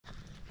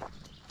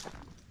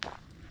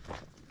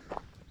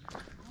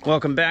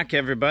Welcome back,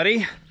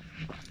 everybody.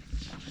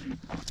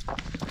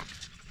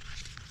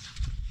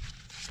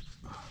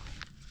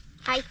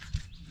 Hi.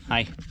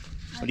 Hi.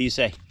 What do you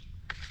say?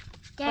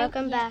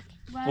 Welcome back.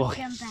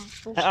 Welcome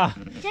back.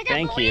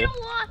 Thank you.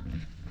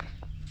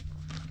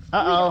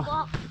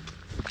 Uh-oh.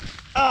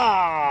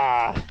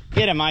 Ah!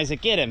 Get him,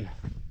 Isaac, get him.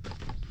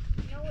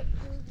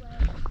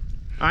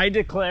 I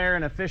declare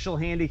an official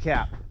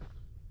handicap.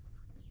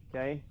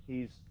 Okay,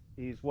 he's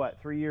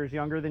what, 3 years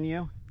younger than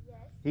you? Yes.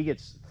 He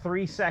gets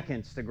 3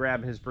 seconds to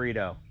grab his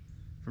burrito.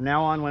 From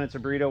now on, when it's a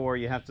burrito war,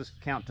 you have to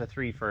count to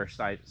 3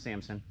 first,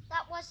 Samson.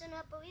 That wasn't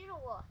a burrito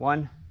war.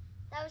 1.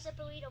 That was a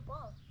burrito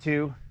ball.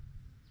 2,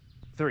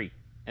 3,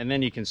 and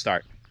then you can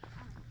start.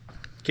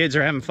 Kids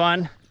are having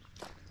fun.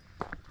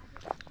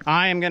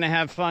 I am gonna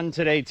have fun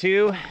today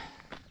too.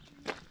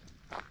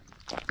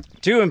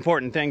 2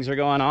 important things are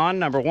going on.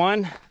 Number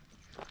 1,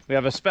 we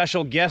have a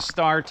special guest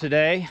star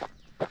today.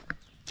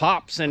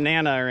 Pops and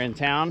Nana are in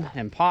town,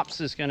 and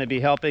Pops is going to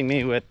be helping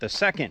me with the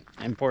second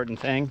important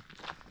thing,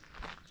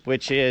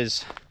 which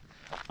is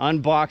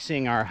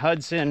unboxing our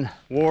Hudson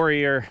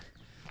Warrior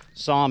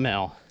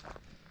sawmill.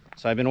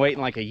 So I've been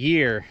waiting like a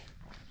year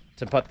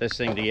to put this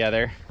thing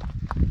together.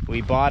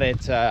 We bought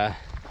it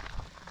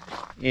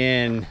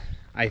in,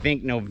 I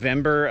think,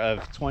 November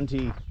of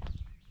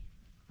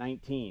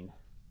 2019,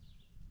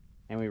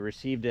 and we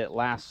received it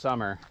last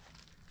summer,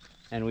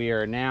 and we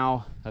are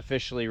now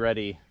officially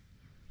ready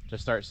to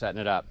start setting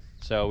it up.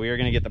 So we are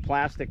going to get the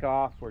plastic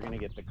off, we're going to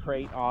get the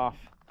crate off,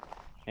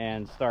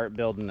 and start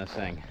building this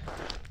thing.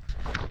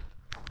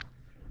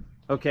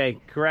 Okay,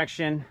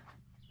 correction.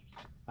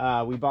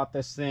 We bought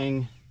this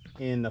thing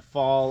in the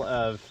fall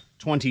of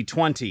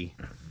 2020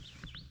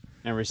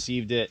 and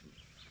received it,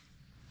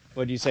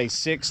 what did you say,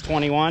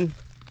 6/21?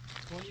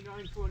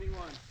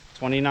 29/21.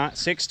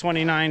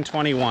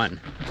 6/29/21.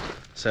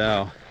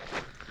 So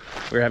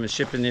we were having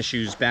shipping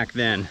issues back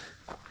then.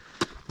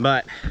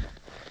 But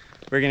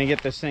we're gonna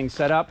get this thing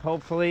set up,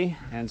 hopefully,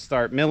 and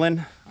start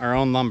milling our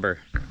own lumber,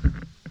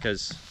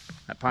 because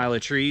that pile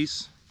of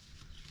trees,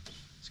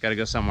 it's gotta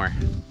go somewhere.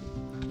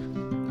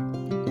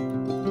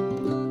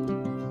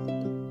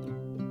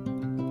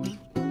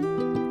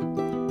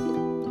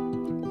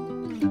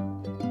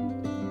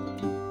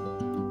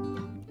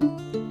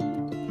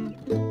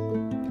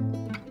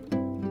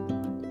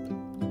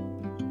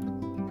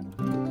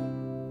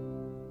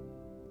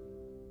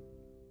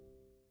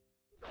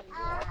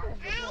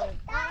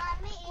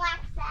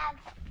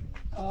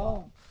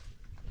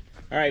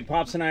 All right,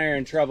 Pops and I are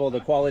in trouble. The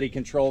quality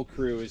control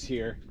crew is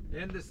here.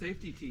 And the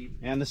safety team.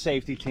 And the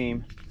safety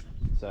team.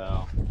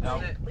 So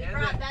We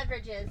brought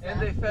beverages.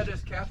 And they fed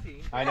us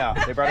caffeine. I know.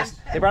 They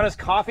brought us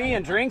coffee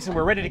and drinks, and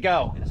we're ready to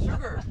go. And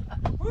sugar.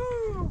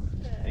 Woo!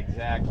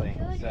 Exactly.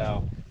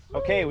 So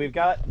okay, we've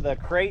got the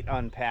crate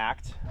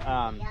unpacked.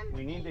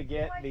 We need to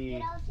get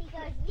the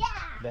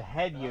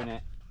head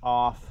unit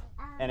off,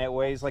 and it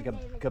weighs like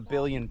a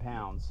billion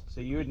pounds.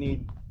 So you would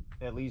need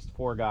at least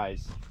 4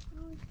 guys.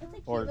 That's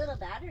a cute little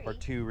battery. Or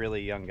 2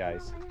 really young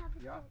guys.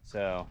 Yeah.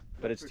 So,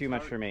 but it's too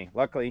much for me.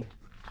 Luckily,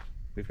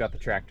 we've got the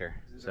tractor.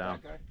 So,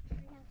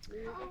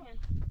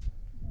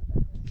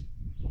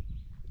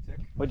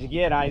 what'd you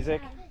get,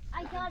 Isaac?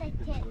 I got a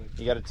tick.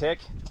 You got a tick?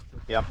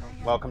 Yep.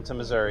 Welcome to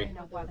Missouri.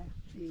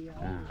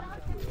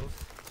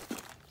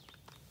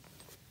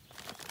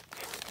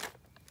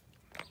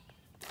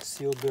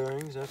 Seal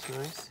bearings, that's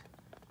nice.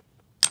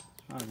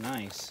 Oh,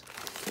 nice.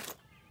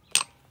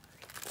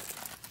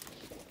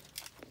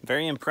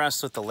 Very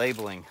impressed with the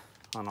labeling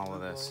on all of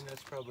this.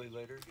 That's probably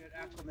later. Get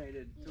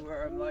acclimated to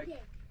where I'm like.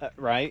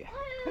 Right?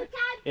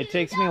 It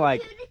takes me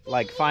like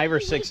 5 or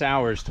 6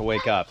 hours to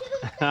wake up.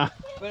 But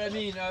I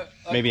mean,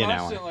 Maybe an hour.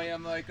 constantly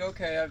I'm like,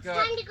 okay, I've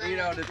got 8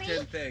 out of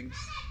 10 things.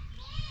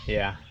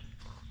 Yeah.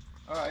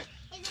 All right.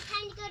 Is it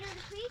time to go to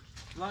the creek?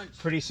 Lunch.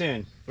 Pretty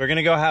soon. We're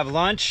gonna go have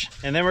lunch,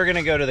 and then we're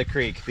gonna go to the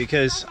creek,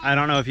 because I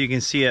don't know if you can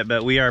see it,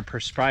 but we are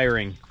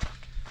perspiring.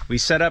 We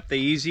set up the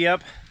Easy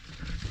Up,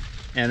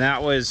 and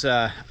that was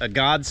a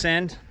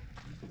godsend.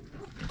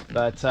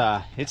 But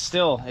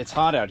it's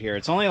hot out here.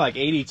 It's only like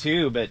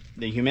 82, but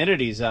the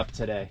humidity's up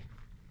today.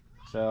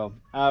 So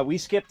we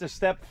skipped to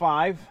step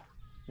 5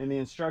 in the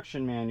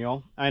instruction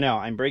manual. I know,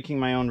 I'm breaking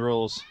my own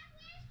rules.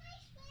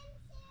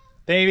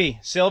 Baby,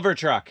 silver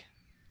truck.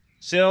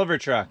 Silver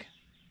truck.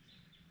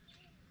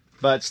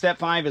 But step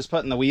 5 is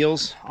putting the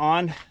wheels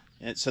on,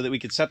 so that we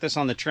could set this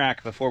on the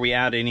track before we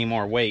add any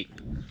more weight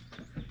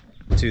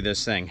to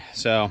this thing.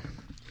 So,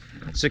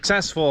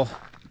 successful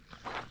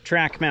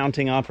track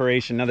mounting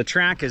operation. Now the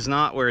track is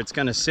not where it's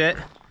gonna sit.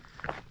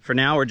 For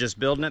now, we're just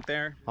building it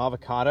there.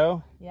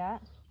 Avocado. Yeah.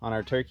 On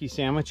our turkey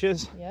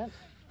sandwiches. Yep.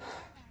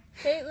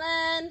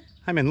 Caitlin.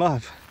 I'm in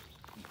love.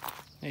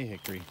 Hey,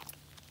 Hickory.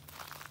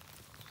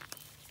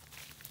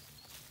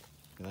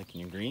 You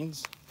liking your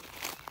greens?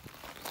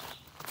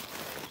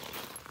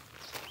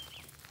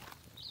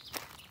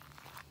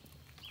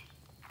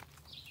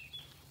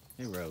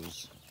 Hey,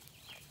 Rose.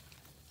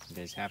 You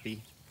guys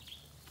happy?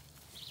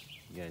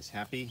 You guys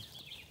happy?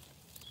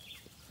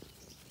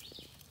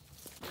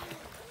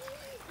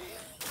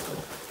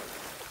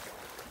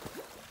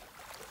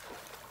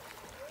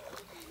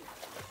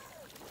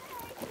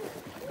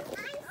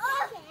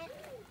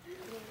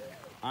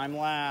 I'm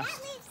last.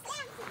 Wait,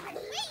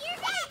 you're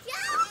back,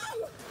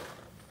 Joe!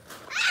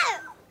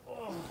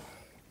 Oh!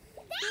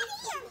 Daddy,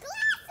 your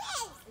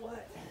glasses!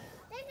 What?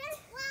 They're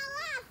gonna fall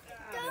off.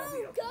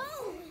 Go!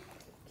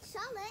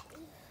 Charlotte,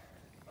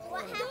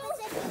 what happens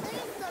if you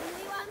lose them?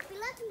 We won't be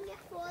looking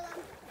for them.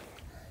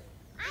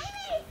 I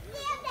need to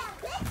stand out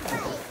this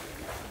way.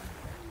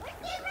 Let's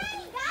get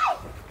ready, guys!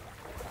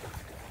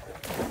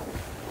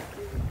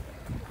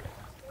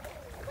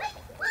 Wait,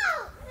 whoa!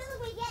 Till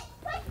we get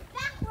pushed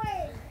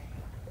backward.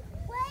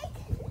 Wait,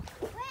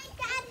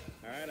 Dad.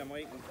 All right, I'm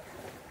waiting.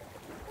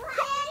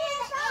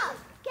 Cannonball!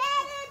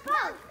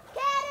 Cannonball!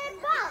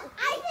 Cannonball! I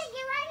think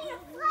you're ready to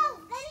float.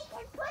 Then he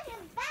can push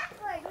him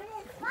backward with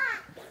his spot.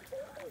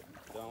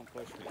 Don't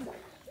push me.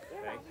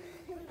 Okay.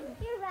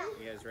 You're right.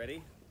 You guys ready?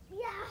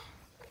 Yeah.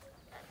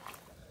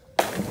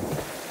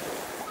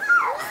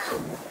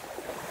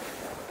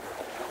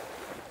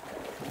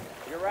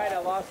 You're right, I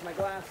lost my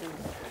glasses. No,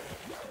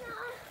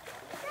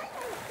 that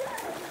was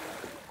good.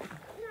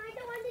 No, I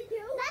don't want to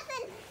do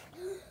nothing.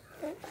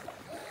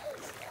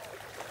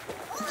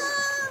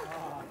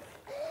 Oh.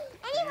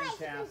 Anyway.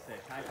 Fantastic.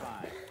 High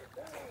five.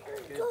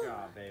 Good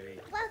job, baby.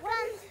 Welcome.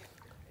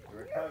 The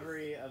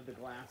recovery of the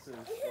glasses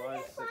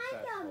was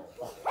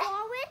successful.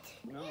 Forward.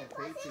 No,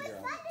 crazy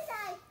girl.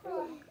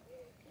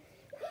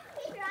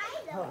 Keep your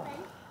eyes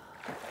open.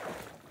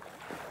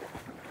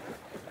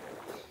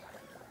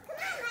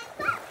 Come on, let's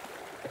go.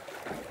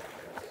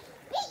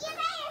 Beat your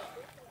mayor.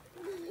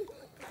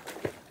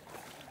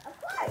 Of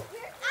course.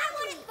 I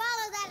wouldn't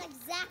follow that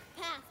exact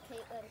path,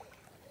 Caitlin.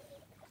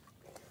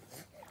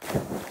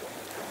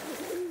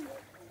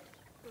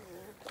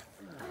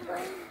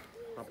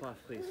 Hop off,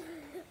 please.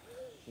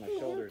 My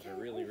shoulders are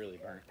really, really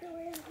burnt.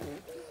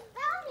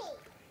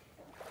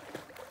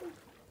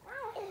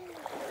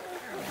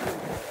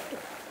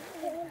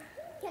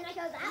 Can I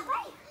go that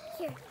way?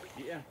 Sure.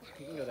 Yeah,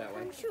 you can go that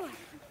way. I'm sure. Off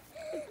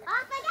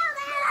I go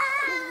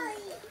there!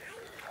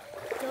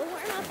 Don't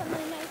worry off on my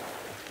knife.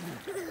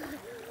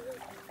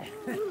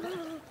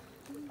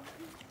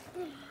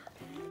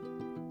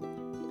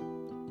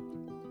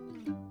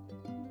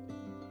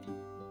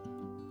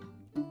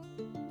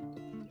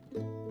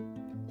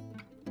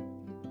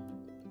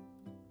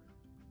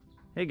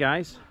 Hey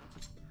guys,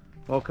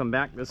 welcome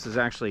back. This is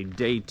actually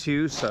day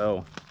 2,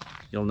 so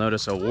you'll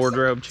notice a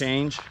wardrobe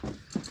change.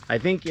 I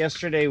think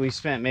yesterday we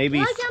spent maybe...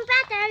 Welcome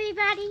back,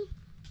 everybody.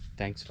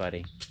 Thanks,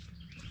 buddy.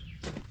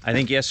 I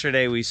think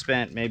yesterday we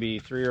spent maybe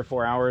 3 or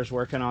 4 hours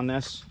working on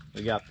this.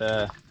 We got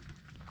the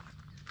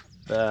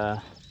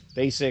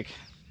basic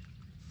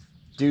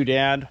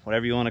doodad,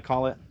 whatever you want to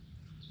call it,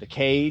 the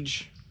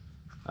cage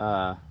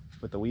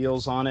with the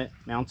wheels on it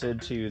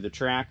mounted to the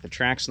track. The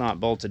track's not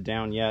bolted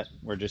down yet.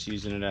 We're just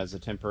using it as a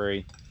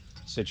temporary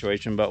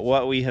situation. But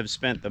what we have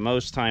spent the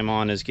most time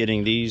on is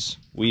getting these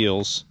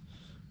wheels,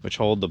 which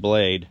hold the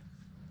blade,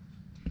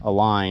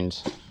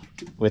 aligned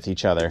with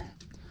each other.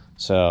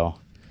 So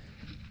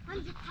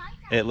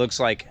it looks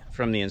like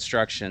from the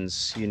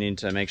instructions you need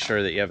to make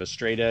sure that you have a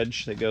straight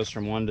edge that goes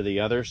from one to the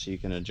other so you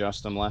can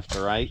adjust them left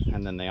to right,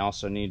 and then they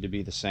also need to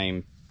be the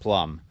same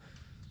plumb.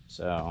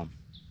 So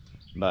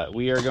but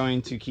we are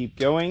going to keep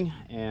going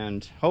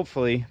and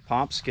hopefully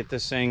Pops get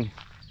this thing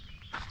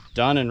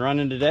done and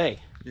running today.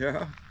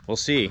 Yeah. We'll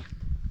see.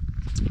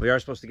 We are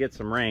supposed to get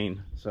some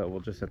rain, so we'll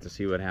just have to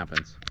see what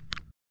happens.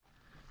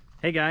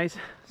 Hey guys,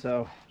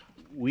 so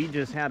we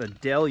just had a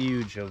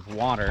deluge of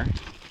water,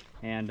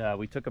 and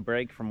we took a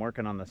break from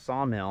working on the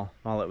sawmill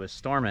while it was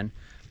storming,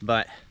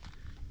 but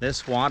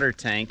this water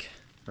tank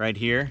right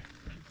here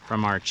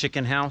from our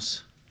chicken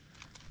house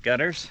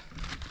gutters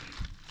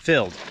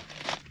filled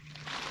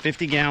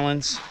 50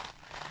 gallons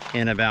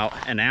in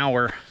about an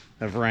hour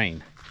of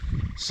rain.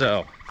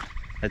 So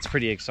that's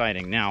pretty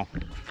exciting. Now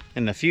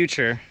in the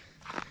future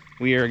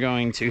we are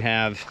going to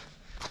have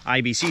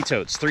IBC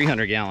totes,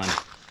 300 gallon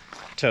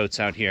totes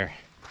out here,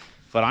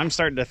 but I'm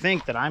starting to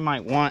think that I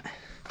might want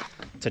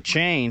to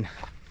chain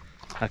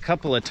a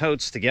couple of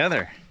totes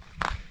together.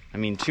 I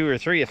mean 2 or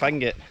 3. If I can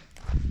get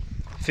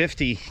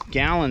 50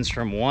 gallons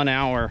from 1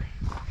 hour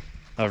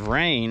of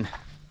rain,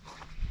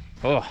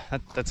 oh,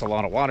 that's a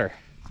lot of water.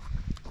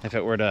 If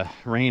it were to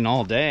rain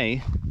all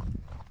day,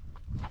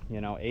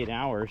 you know, 8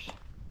 hours,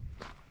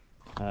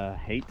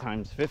 8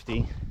 times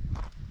 50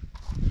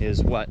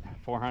 is what,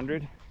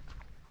 400?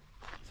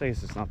 So I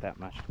guess it's not that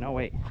much. No,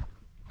 wait,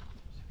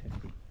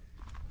 50.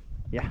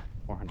 Yeah,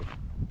 400.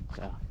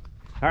 So,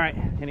 all right,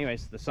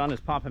 anyways, the sun is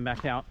popping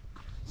back out,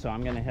 so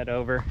I'm gonna head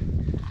over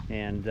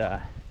and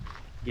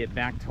get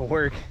back to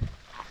work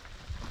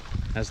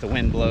as the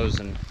wind blows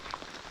and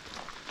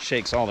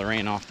shakes all the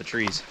rain off the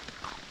trees.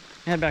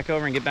 Head back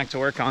over and get back to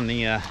work on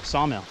the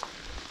sawmill.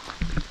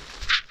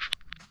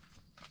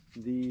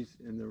 These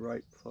in the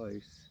right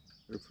place.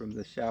 They're from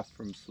the shaft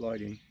from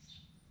sliding.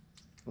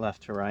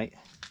 Left to right.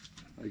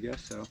 I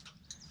guess so.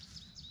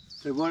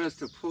 They want us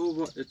to pull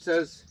one. It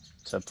says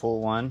to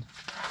pull one.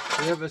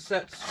 we have a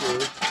set screw.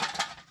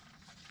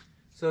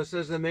 So it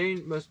says the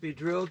main must be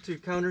drilled to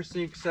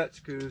countersink set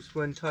screws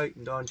when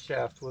tightened on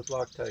shaft with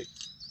Loctite.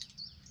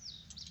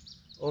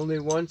 only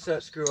one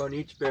set screw on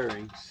each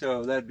bearing.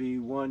 So that'd be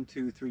 1,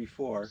 2, 3,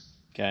 4.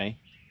 Okay.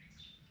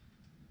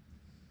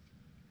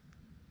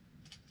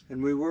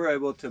 And we were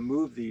able to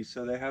move these,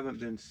 so they haven't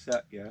been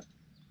set yet.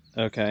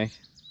 Okay.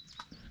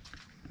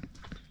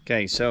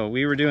 Okay, so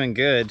we were doing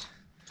good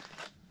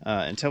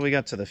until we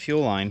got to the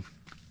fuel line.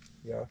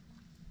 Yeah.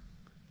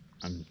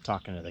 I'm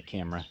talking to the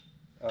camera.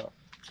 Oh.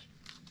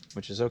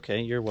 Which is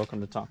okay. You're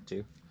welcome to talk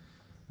to.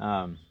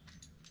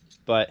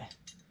 But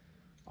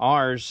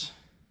ours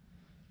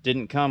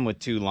didn't come with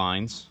 2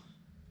 lines.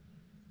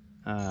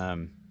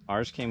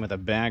 Ours came with a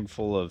bag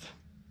full of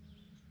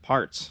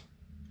parts.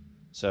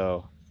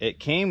 So it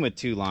came with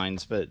 2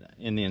 lines, but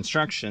in the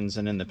instructions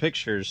and in the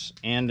pictures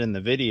and in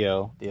the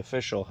video, the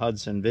official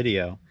Hudson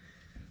video,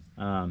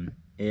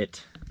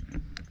 it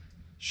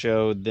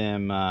showed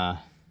them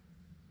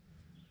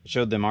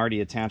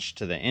already attached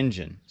to the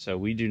engine. So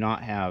we do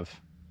not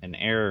have an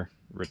air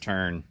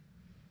return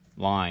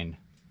line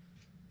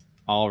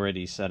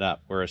already set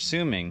up. We're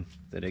assuming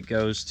that it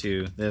goes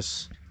to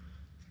this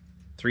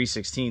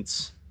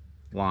 3/16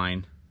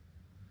 line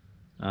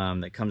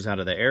that comes out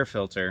of the air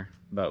filter,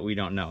 but we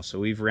don't know. So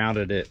we've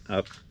routed it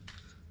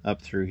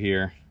up through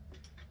here,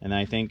 and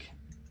I think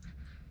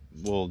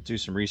we'll do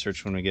some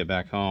research when we get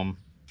back home.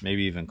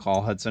 Maybe even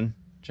call Hudson,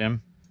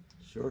 Jim.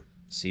 Sure.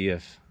 See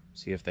if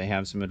they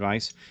have some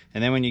advice.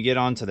 And then when you get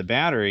onto the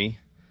battery,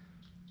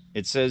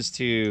 it says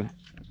to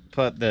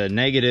put the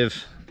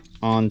negative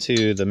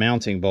onto the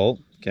mounting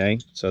bolt. Okay,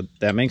 so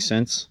that makes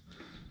sense.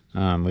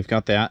 We've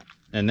got that.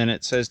 And then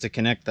it says to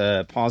connect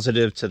the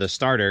positive to the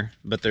starter,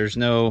 but there's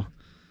no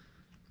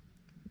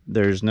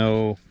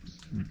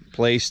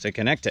place to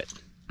connect it.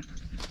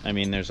 I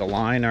mean, there's a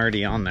line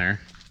already on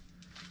there,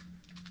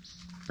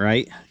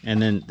 right?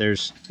 And then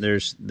there's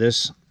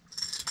this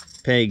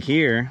peg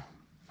here,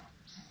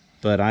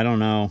 but I don't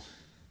know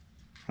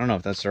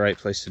if that's the right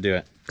place to do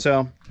it.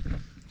 So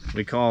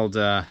we called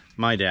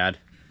my dad,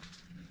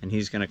 and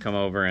he's gonna come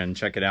over and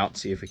check it out and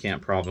see if we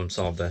can't problem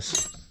solve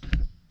this.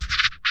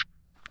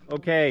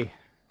 Okay,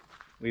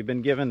 we've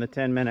been given the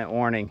 10-minute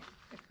warning.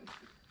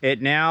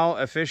 It now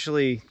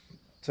officially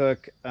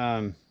took,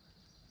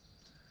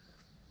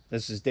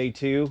 this is day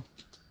 2,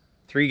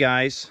 3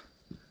 guys.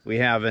 We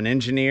have an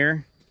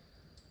engineer,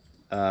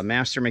 a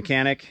master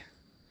mechanic,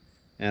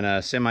 and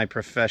a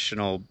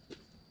semi-professional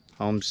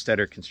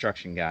homesteader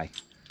construction guy.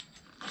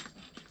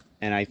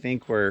 And I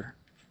think we're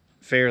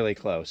fairly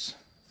close.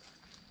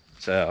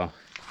 So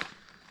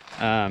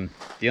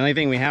the only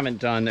thing we haven't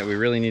done that we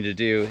really need to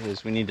do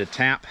is we need to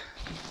tap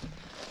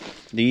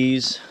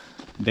these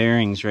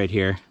bearings right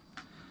here.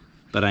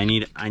 But I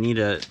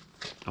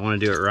want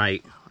to do it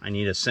right. I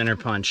need a center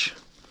punch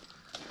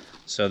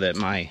so that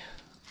my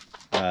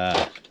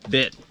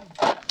bit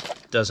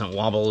doesn't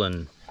wobble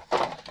and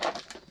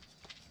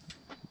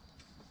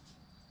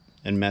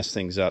mess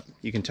things up.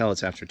 You can tell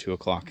it's after 2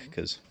 o'clock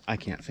because I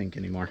can't think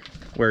anymore.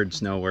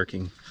 Words no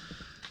working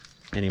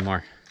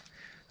anymore.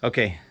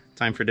 Okay,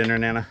 time for dinner,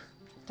 Nana?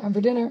 Time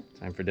for dinner.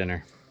 Time for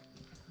dinner.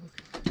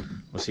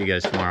 We'll see you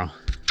guys tomorrow.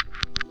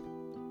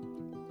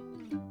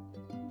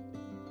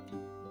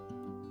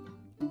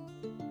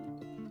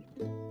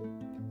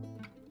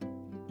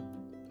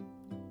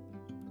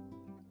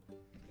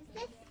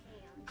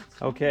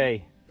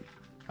 Okay,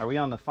 are we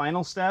on the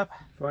final step?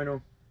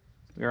 Final.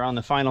 We're on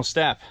the final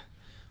step.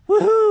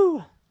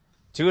 Woohoo!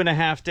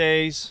 2.5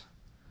 days.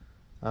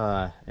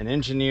 An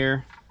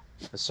engineer,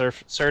 a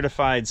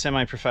certified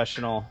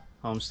semi-professional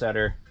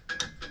homesteader,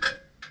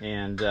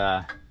 and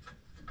a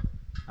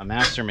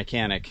master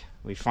mechanic.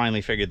 We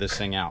finally figured this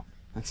thing out.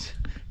 That's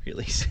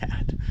really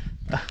sad.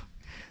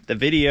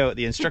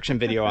 The instruction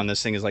video on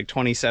this thing is like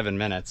 27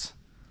 minutes.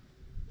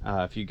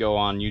 If you go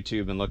on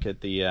YouTube and look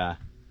at the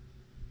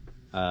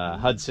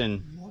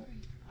Hudson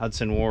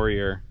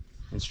Warrior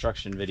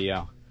instruction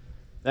video.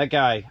 That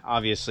guy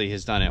obviously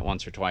has done it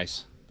once or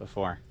twice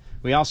before.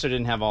 We also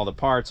didn't have all the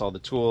parts, all the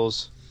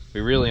tools. We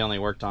really only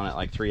worked on it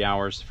like 3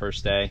 hours the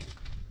first day.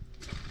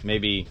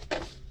 Maybe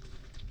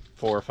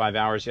 4 or 5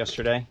 hours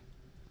yesterday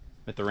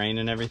with the rain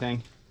and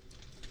everything.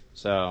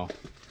 So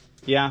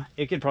yeah,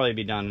 it could probably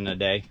be done in a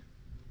day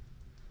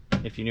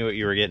if you knew what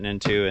you were getting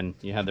into and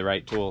you had the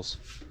right tools.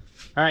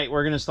 All right,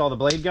 we're gonna install the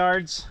blade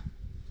guards.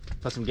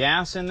 Put some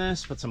gas in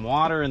this, put some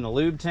water in the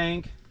lube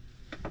tank,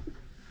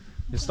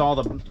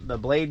 install the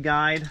blade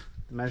guide,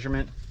 the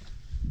measurement,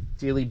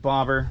 dealy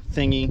bobber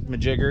thingy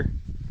majigger,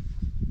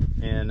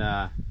 and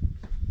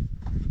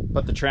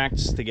put the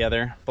tracks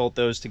together, bolt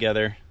those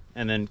together,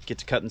 and then get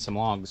to cutting some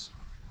logs.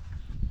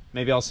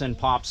 Maybe I'll send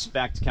Pops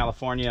back to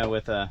California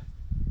with a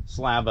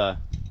slab of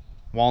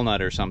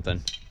walnut or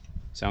something.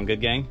 Sound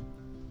good, gang?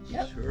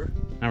 Yep. Sure.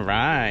 All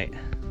right.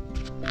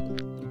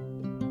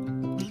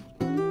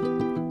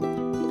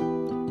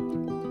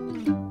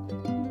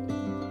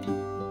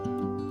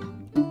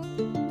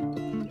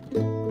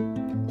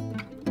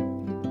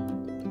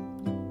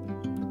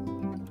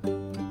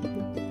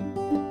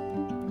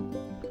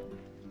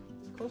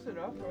 Close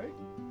enough, right?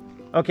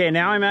 Okay,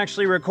 now I'm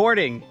actually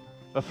recording.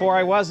 Before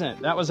I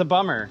wasn't. That was a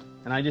bummer.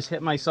 And I just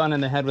hit my son in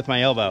the head with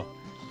my elbow.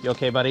 You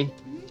okay, buddy?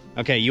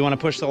 Okay, you want to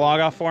push the log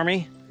off for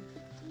me?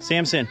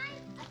 Samson.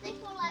 I think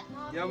we'll let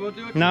Mom. Yeah, we'll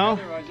do it No?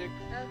 together, Isaac.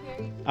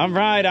 Okay. All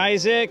right,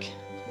 Isaac.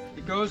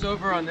 It goes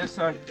over on this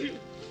side.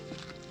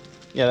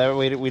 Yeah, that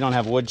way we don't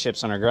have wood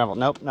chips on our gravel.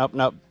 Nope, nope,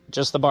 nope.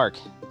 Just the bark.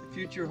 The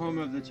future home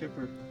of the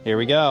chipper. Here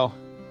we go.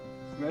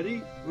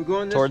 Ready? We're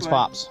going this Towards way.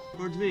 Pops.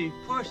 Towards me.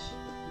 Push.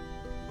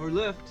 Or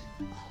lift.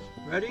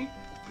 Ready?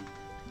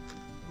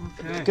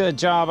 Okay. Good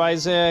job,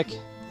 Isaac.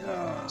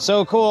 Ah.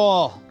 So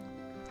cool.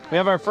 We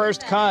have our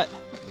first cut.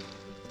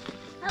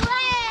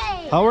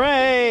 Hooray!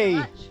 Hooray!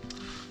 Watch.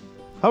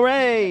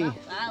 Hooray! Wow,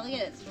 look at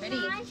it. It's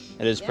pretty.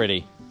 It is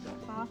pretty.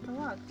 Fall off the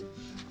log.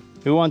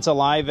 Who wants a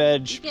live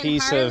edge You can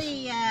piece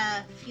hardly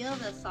feel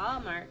the saw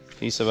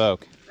marks. of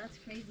oak? That's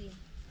crazy.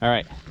 All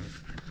right.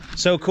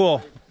 So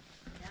cool.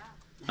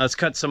 Let's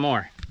cut some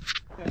more.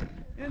 Okay.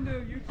 End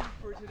of YouTube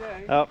for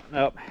today. Oh,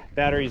 nope.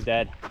 Battery's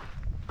dead.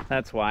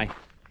 That's why.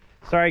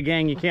 Sorry,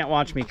 gang, you can't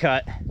watch me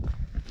cut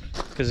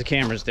because the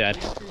camera's dead.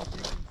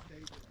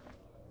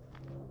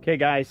 Okay,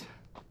 guys.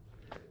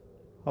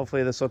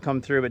 Hopefully this will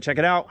come through, but check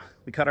it out.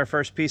 We cut our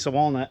first piece of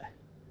walnut.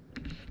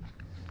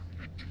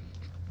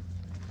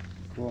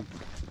 Cool.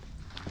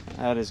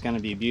 That is going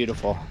to be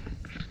beautiful.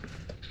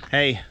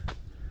 Hey,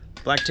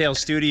 Blacktail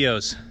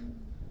Studios.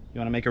 You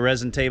want to make a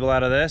resin table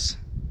out of this?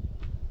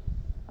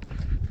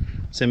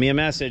 Send me a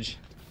message.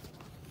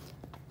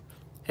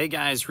 Hey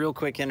guys, real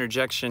quick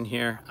interjection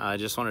here. I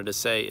just wanted to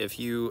say if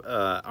you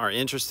are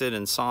interested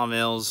in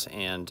sawmills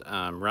and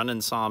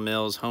running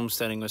sawmills,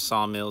 homesteading with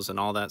sawmills and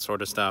all that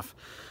sort of stuff,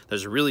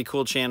 there's a really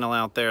cool channel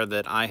out there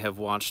that I have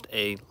watched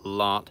a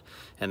lot,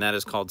 and that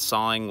is called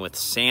Sawing with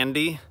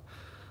Sandy.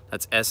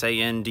 That's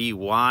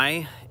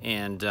S-A-N-D-Y,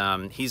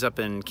 and he's up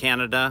in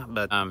Canada,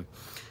 but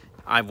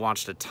I've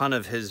watched a ton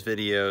of his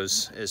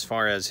videos as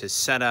far as his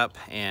setup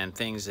and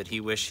things that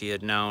he wished he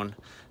had known.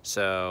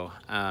 So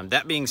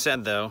that being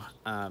said though,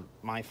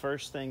 my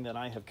first thing that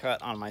I have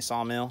cut on my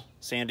sawmill,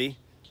 Sandy,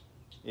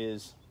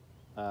 is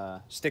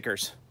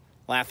stickers,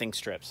 laughing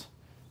strips,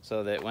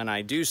 so that when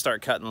I do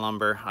start cutting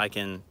lumber, I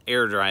can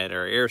air dry it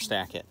or air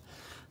stack it.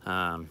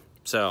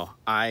 So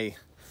I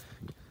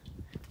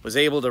was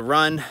able to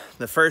run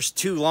the first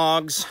 2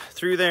 logs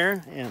through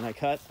there, and I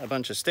cut a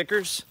bunch of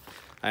stickers.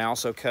 I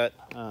also cut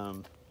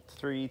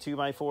 3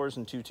 2x4s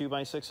and 2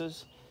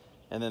 2x6s.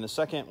 And then the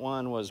second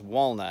one was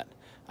walnut.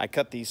 I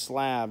cut these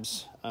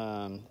slabs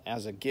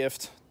as a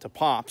gift to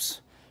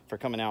Pops for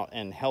coming out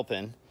and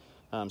helping.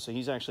 So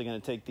he's actually going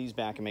to take these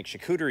back and make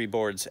charcuterie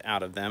boards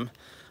out of them.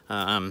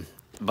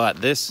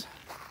 But this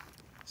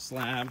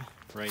slab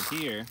right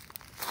here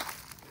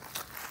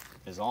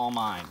is all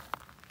mine.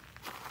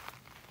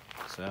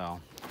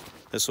 So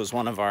this was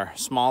one of our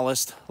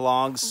smallest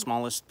logs,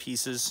 smallest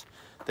pieces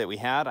that we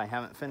had. I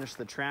haven't finished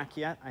the track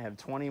yet. I have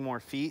 20 more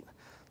feet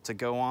to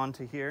go on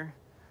to here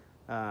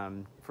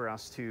for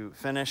us to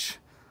finish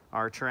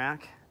our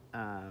track.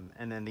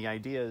 And then the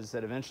idea is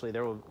that eventually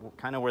there will,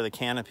 kind of where the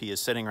canopy is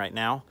sitting right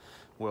now,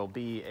 will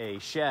be a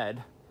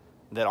shed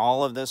that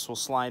all of this will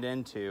slide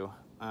into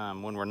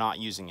when we're not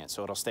using it.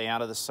 So it'll stay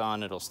out of the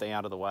sun, it'll stay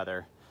out of the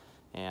weather,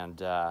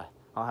 and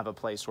I'll have a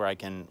place where I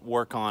can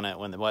work on it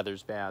when the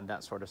weather's bad,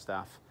 that sort of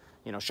stuff.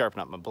 You know, sharpen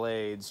up my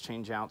blades,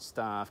 change out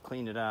stuff,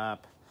 clean it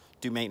up,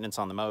 do maintenance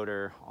on the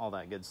motor, all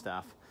that good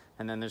stuff.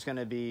 And then there's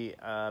gonna be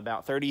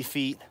about 30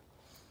 feet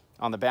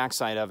on the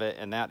backside of it,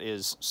 and that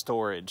is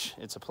storage.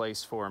 It's a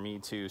place for me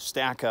to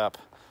stack up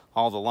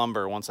all the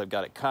lumber once I've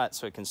got it cut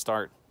so it can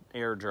start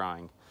air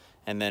drying.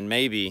 And then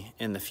maybe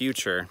in the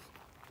future,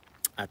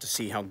 I have to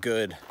see how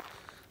good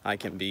I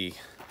can be.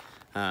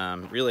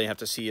 Really have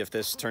to see if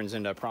this turns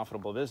into a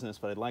profitable business,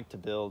 but I'd like to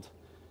build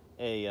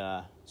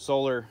a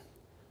solar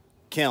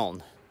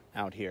kiln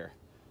out here.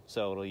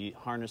 So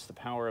it'll harness the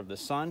power of the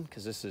sun,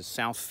 because this is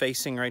south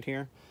facing right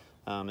here.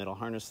 It'll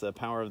harness the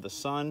power of the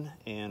sun,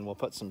 and we'll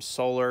put some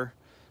solar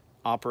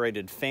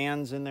operated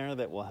fans in there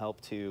that will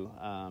help to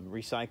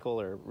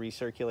recycle or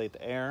recirculate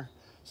the air.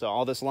 So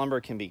all this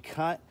lumber can be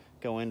cut,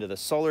 go into the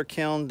solar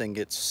kiln, then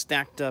get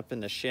stacked up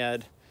in the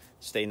shed,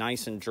 stay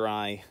nice and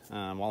dry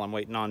while I'm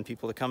waiting on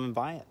people to come and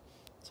buy it.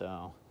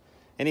 So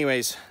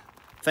anyways,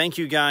 thank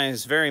you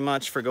guys very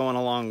much for going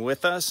along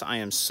with us. I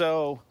am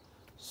so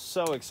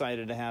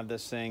excited to have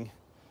this thing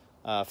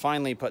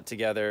finally put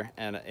together,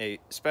 and a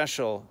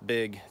special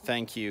big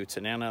thank you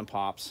to Nana and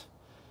Pops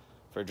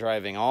for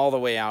driving all the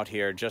way out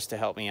here just to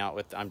help me out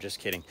with, I'm just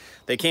kidding.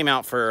 They came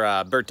out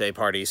for birthday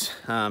parties,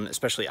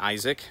 especially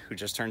Isaac, who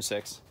just turned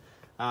 6.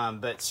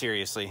 But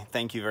seriously,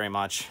 thank you very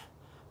much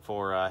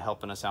for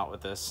helping us out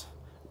with this.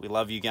 We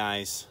love you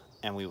guys,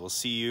 and we will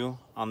see you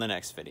on the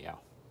next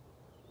video.